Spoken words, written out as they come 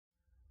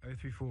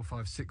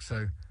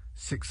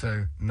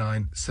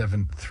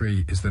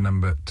03456060973 is the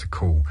number to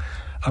call.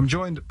 I'm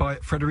joined by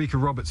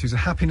Frederika Roberts, who's a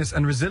happiness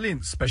and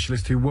resilience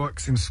specialist who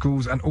works in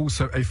schools and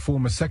also a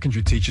former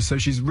secondary teacher, so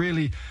she's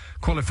really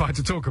qualified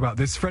to talk about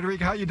this.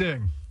 Frederika, how are you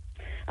doing?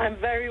 I'm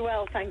very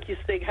well, thank you,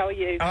 Stig. How are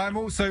you? I'm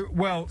also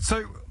well.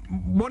 So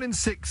 1 in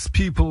 6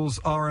 pupils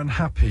are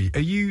unhappy. Are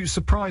you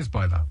surprised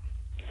by that?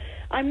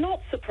 I'm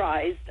not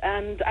surprised,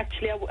 and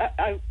actually,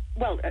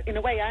 well, in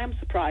a way, I am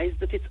surprised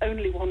that it's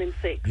only 1 in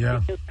 6. Yeah.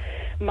 Because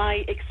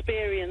my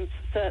experience,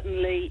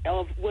 certainly,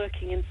 of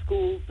working in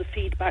schools, the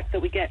feedback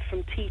that we get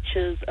from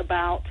teachers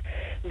about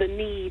the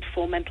need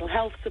for mental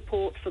health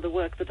support, for the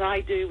work that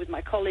I do with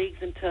my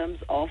colleagues in terms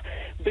of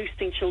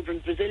boosting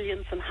children's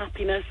resilience and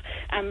happiness,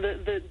 and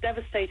the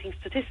devastating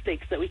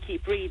statistics that we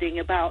keep reading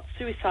about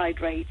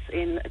suicide rates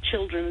in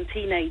children and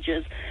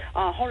teenagers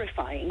are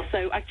horrifying.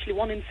 So actually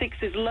 1 in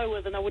 6 is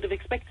lower than I would have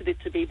expected it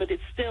to be, but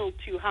it's still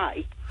too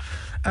high.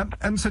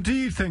 And so do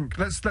you think,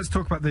 let's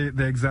talk about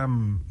the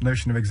exam,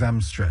 notion of exam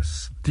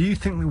stress. Do you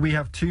think that we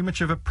have too much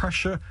of a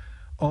pressure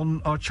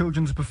on our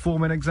children to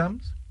perform in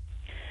exams?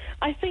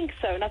 I think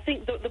so, and I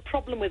think the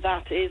problem with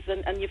that is,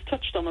 and you've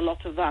touched on a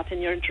lot of that in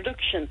your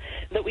introduction,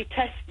 that we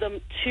test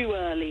them too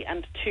early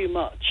and too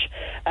much.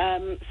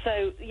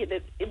 So, you know,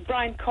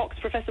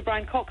 Professor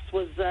Brian Cox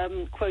was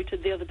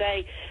quoted the other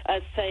day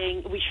as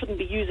saying we shouldn't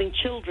be using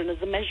children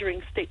as a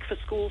measuring stick for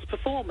schools'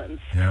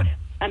 performance. Yeah.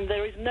 And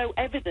there is no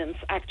evidence,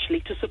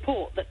 actually, to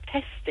support that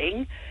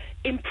testing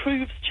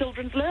improves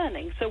children's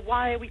learning. So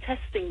why are we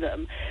testing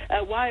them?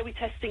 Why are we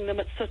testing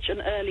them at such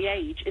an early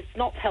age? It's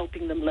not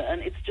helping them learn,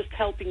 it's just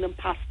helping them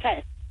pass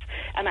tests.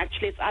 And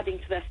actually it's adding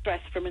to their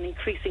stress from an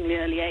increasingly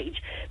early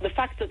age. The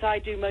fact that I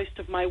do most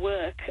of my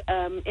work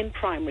in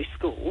primary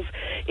schools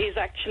is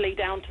actually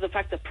down to the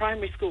fact that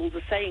primary schools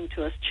are saying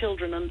to us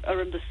children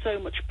are under so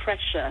much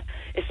pressure,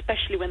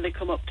 especially when they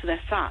come up to their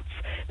SATs.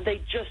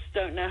 They just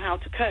don't know how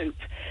to cope,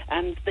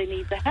 and they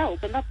need the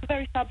help. And that's a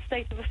very sad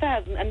state of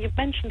affairs. And you've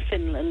mentioned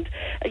Finland.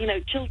 You know,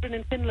 children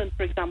in Finland,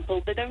 for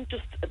example, they don't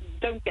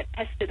get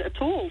tested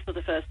at all for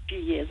the first few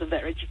years of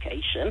their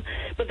education,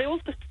 but they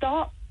also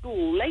start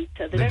school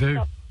later. They don't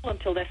start school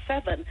until they're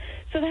 7.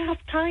 So they have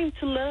time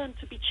to learn,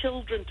 to be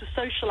children, to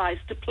socialise,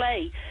 to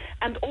play,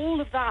 and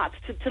all of that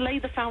to lay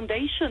the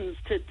foundations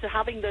to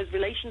having those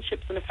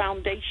relationships and a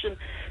foundation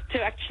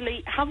to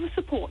actually have a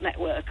support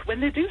network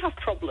when they do have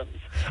problems.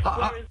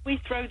 Whereas we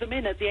throw them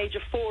in at the age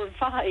of 4 and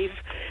 5,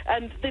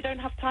 and they don't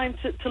have time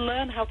to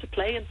learn how to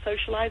play and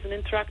socialise and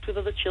interact with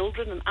other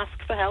children and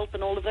ask for help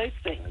and all of those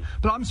things.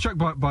 But I'm struck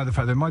by the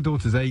fact that my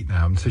daughter's 8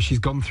 now, and so she's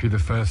gone through the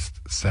first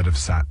set of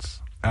SATs.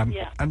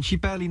 And she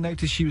barely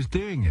noticed she was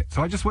doing it.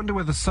 So I just wonder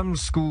whether some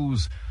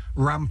schools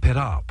ramp it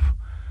up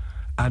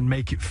and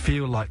make it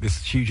feel like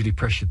this hugely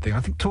pressured thing.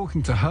 I think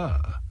talking to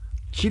her,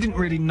 she didn't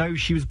really know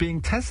she was being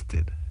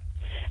tested.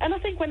 And I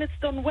think when it's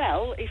done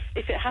well, if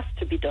it has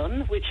to be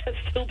done, which I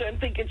still don't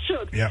think it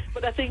should,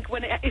 but I think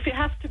if it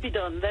has to be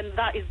done, then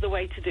that is the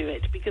way to do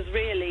it, because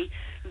really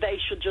they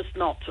should just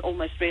not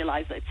almost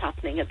realise that it's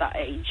happening at that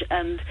age.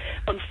 And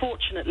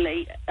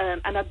unfortunately,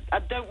 and I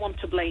don't want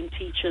to blame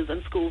teachers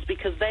and schools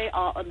because they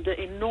are under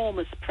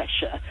enormous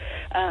pressure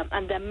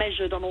and they're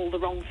measured on all the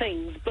wrong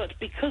things, but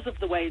because of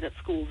the way that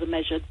schools are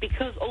measured,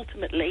 because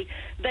ultimately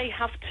they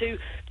have to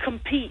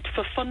compete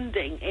for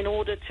funding in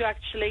order to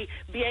actually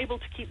be able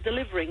to keep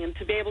delivering and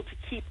to be able to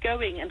keep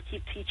going and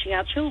keep teaching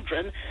our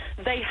children,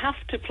 they have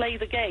to play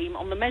the game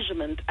on the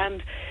measurement.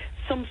 And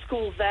some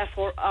schools,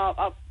 therefore,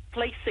 are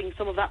placing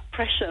some of that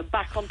pressure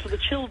back onto the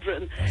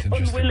children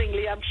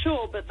unwillingly, I'm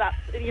sure, but that,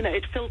 you know,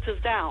 it filters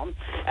down,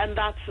 and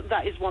that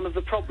is one of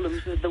the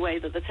problems with the way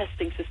that the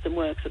testing system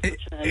works at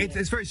such an early age.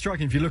 It's very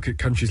striking if you look at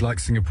countries like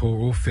Singapore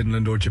or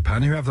Finland or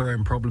Japan who have their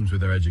own problems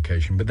with their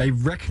education, but they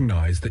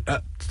recognise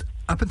that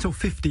up until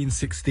 15,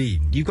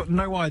 16, you've got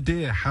no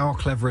idea how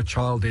clever a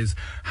child is,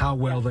 how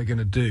well they're going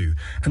to do.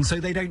 And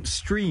so they don't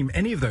stream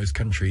any of those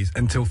countries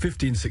until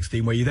 15,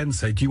 16, where you then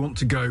say, do you want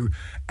to go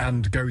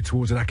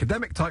towards an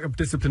academic type of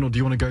discipline, or do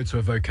you want to go to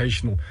a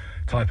vocational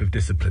type of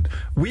discipline?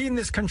 We in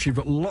this country have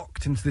got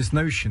locked into this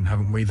notion,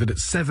 haven't we, that at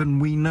 7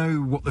 we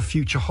know what the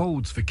future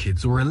holds for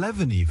kids, or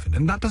 11 even,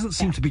 and that doesn't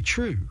seem to be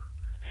true.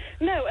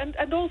 No,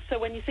 and also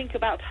when you think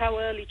about how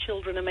early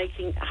children are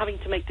having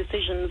to make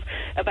decisions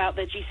about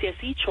their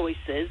GCSE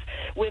choices,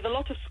 with a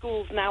lot of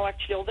schools now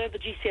actually, although the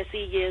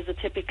GCSE years are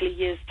typically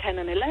years 10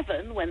 and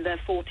 11 when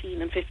they're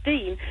 14 and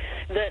 15,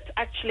 that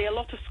actually a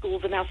lot of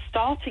schools are now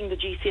starting the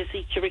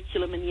GCSE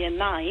curriculum in year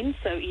 9,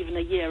 so even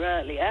a year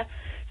earlier.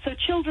 So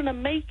children are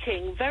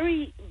making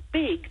very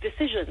big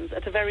decisions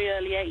at a very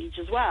early age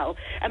as well.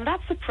 And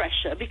that's a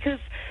pressure because,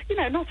 you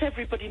know, not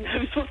everybody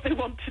knows what they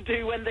want to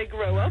do when they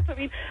grow up. I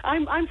mean,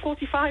 I'm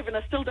 45 and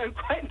I still don't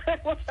quite know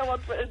what I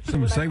want to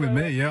do. Same with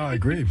me, yeah, I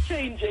agree. It's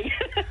changing.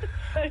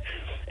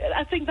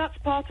 I think that's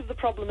part of the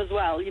problem as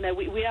well. You know,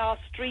 we are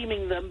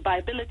streaming them by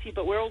ability,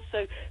 but we're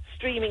also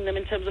streaming them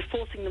in terms of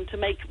forcing them to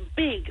make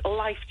big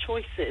life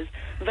choices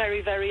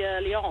very, very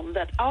early on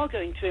that are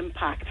going to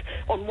impact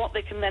on what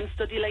they can then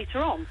study later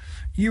on.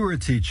 You were a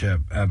teacher,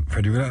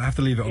 Freddie. We don't have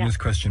to leave it on this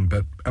question,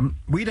 but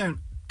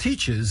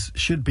teachers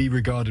should be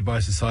regarded by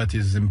society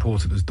as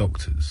important as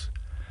doctors.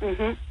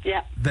 Mm-hmm,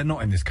 yeah. They're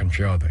not in this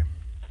country, are they?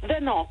 They're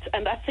not,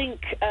 and I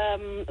think,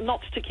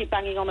 not to keep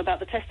banging on about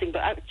the testing,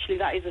 but actually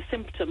that is a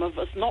symptom of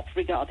us not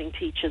regarding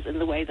teachers in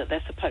the way that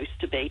they're supposed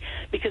to be.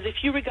 Because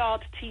if you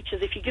regard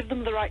teachers, if you give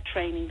them the right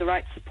training, the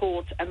right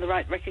support, and the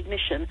right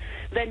recognition,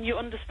 then you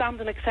understand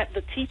and accept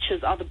that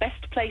teachers are the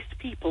best placed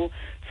people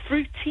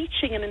through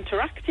teaching and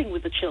interacting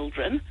with the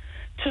children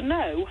to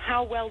know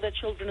how well their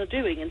children are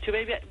doing and to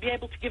be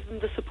able to give them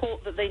the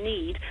support that they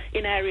need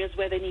in areas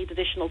where they need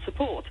additional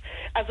support,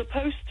 as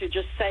opposed to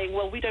just saying,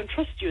 well, we don't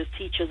trust you as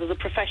teachers, as a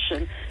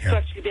profession, to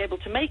actually be able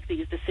to make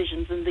these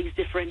decisions and these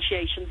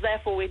differentiations.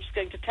 Therefore, we're just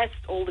going to test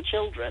all the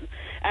children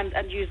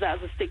and use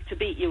that as a stick to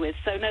beat you with.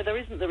 So, no, there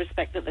isn't the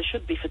respect that there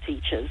should be for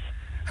teachers.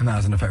 And that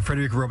has an effect.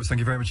 Frederika Roberts, thank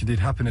you very much indeed.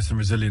 Happiness and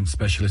resilience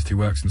specialist who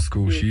works in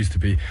schools. She used to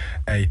be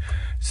a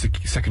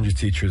secondary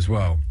teacher as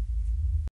well.